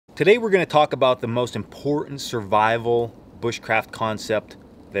Today we're going to talk about the most important survival bushcraft concept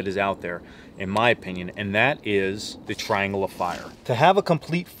that is out there, in my opinion, and that is the triangle of fire. To have a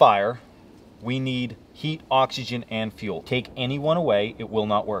complete fire, we need heat, oxygen, and fuel. Take any one away, it will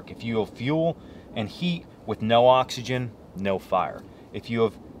not work. If you have fuel and heat with no oxygen, no fire. If you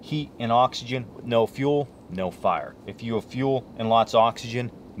have heat and oxygen with no fuel, no fire. If you have fuel and lots of oxygen,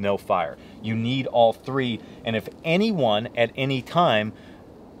 no fire. You need all three, and if anyone at any time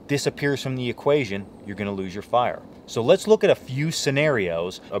disappears from the equation, you're going to lose your fire. So let's look at a few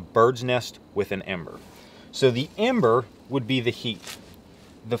scenarios, a bird's nest with an ember. So the ember would be the heat.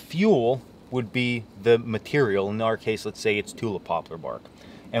 The fuel would be the material. In our case, let's say it's tulip poplar bark.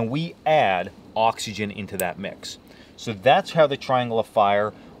 And we add oxygen into that mix. So that's how the triangle of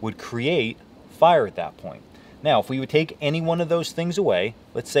fire would create fire at that point. Now, if we would take any one of those things away,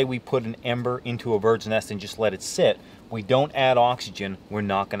 let's say we put an ember into a bird's nest and just let it sit, we don't add oxygen, we're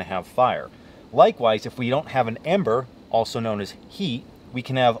not going to have fire. Likewise, if we don't have an ember, also known as heat, we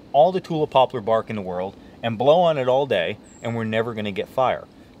can have all the tulip poplar bark in the world and blow on it all day, and we're never going to get fire.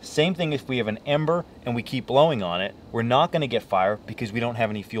 Same thing if we have an ember and we keep blowing on it, we're not going to get fire because we don't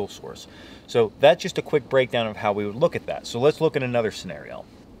have any fuel source. So that's just a quick breakdown of how we would look at that. So let's look at another scenario.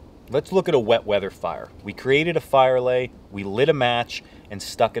 Let's look at a wet weather fire. We created a fire lay, we lit a match, and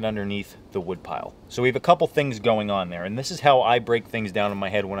stuck it underneath the wood pile. So we have a couple things going on there, and this is how I break things down in my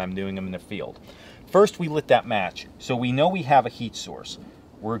head when I'm doing them in the field. First, we lit that match, so we know we have a heat source.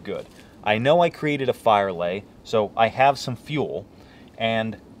 We're good. I know I created a fire lay, so I have some fuel,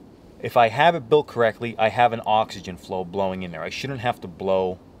 and if I have it built correctly, I have an oxygen flow blowing in there. I shouldn't have to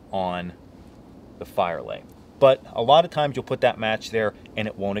blow on the fire lay. But a lot of times you'll put that match there and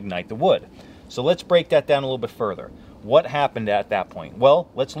it won't ignite the wood. So let's break that down a little bit further. What happened at that point? Well,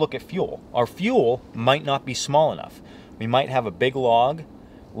 let's look at fuel. Our fuel might not be small enough. We might have a big log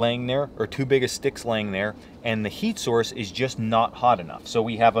laying there or too big of sticks laying there, and the heat source is just not hot enough. So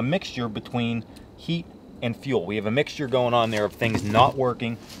we have a mixture between heat and fuel. We have a mixture going on there of things not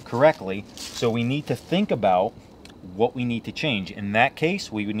working correctly. So we need to think about what we need to change. In that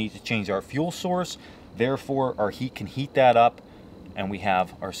case, we would need to change our fuel source. Therefore, our heat can heat that up and we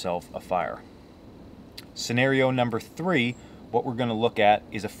have ourselves a fire. Scenario number 3, what we're going to look at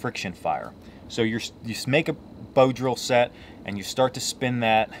is a friction fire. So you make a bow drill set and you start to spin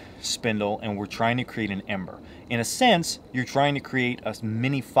that spindle, and we're trying to create an ember. In a sense, you're trying to create a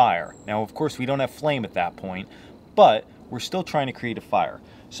mini fire. Now, of course, we don't have flame at that point, but we're still trying to create a fire.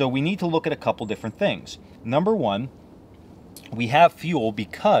 So we need to look at a couple different things. Number 1, we have fuel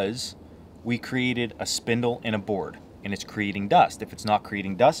because we created a spindle and a board, and it's creating dust. If it's not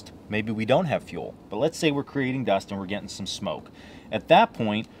creating dust, maybe we don't have fuel. But let's say we're creating dust and we're getting some smoke. At that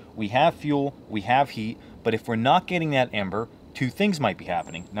point, we have fuel, we have heat, but if we're not getting that ember, 2 things might be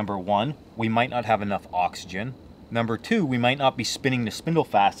happening. Number 1, we might not have enough oxygen. Number 2, we might not be spinning the spindle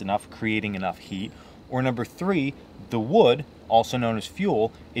fast enough, creating enough heat. Or number 3, the wood, also known as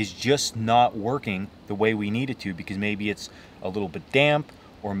fuel, is just not working the way we need it to, because maybe it's a little bit damp,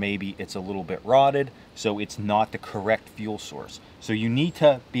 or maybe it's a little bit rotted, so it's not the correct fuel source. So you need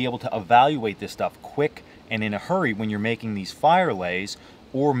to be able to evaluate this stuff quick and in a hurry when you're making these fire lays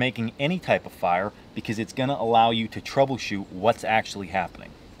or making any type of fire, because it's going to allow you to troubleshoot what's actually happening.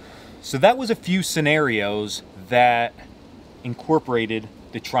 So that was a few scenarios that incorporated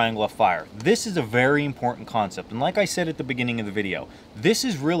the triangle of fire. This is a very important concept, and like I said at the beginning of the video, this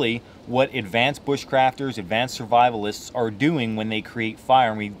is really what advanced bushcrafters, advanced survivalists are doing when they create fire.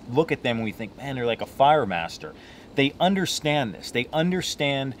 And we look at them and we think, man, they're like a fire master. They understand this. They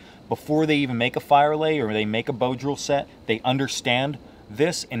understand before they even make a fire lay or they make a bow drill set, they understand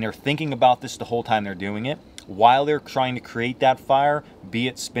this, and they're thinking about this the whole time they're doing it. While they're trying to create that fire, be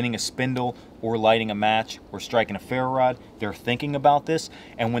it spinning a spindle or lighting a match or striking a ferro rod, they're thinking about this.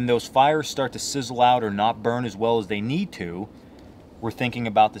 And when those fires start to sizzle out or not burn as well as they need to, we're thinking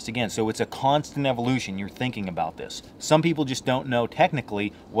about this again. So it's a constant evolution. You're thinking about this. Some people just don't know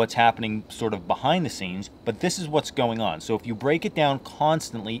technically what's happening sort of behind the scenes, but this is what's going on. So if you break it down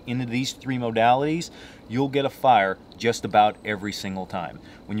constantly into these 3 modalities, you'll get a fire just about every single time.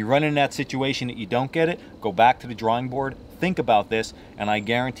 When you run in that situation that you don't get it, go back to the drawing board, think about this, and I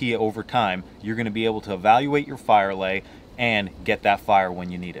guarantee you over time, you're going to be able to evaluate your fire lay and get that fire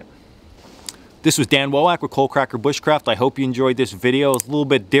when you need it. This was Dan Wowak with Cold Cracker Bushcraft. I hope you enjoyed this video. It's a little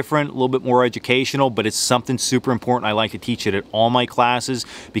bit different, a little bit more educational, but it's something super important. I like to teach it at all my classes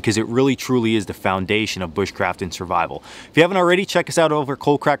because it really truly is the foundation of bushcraft and survival. If you haven't already, check us out over at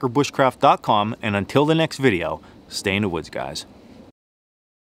coldcrackerbushcraft.com, and until the next video, stay in the woods, guys.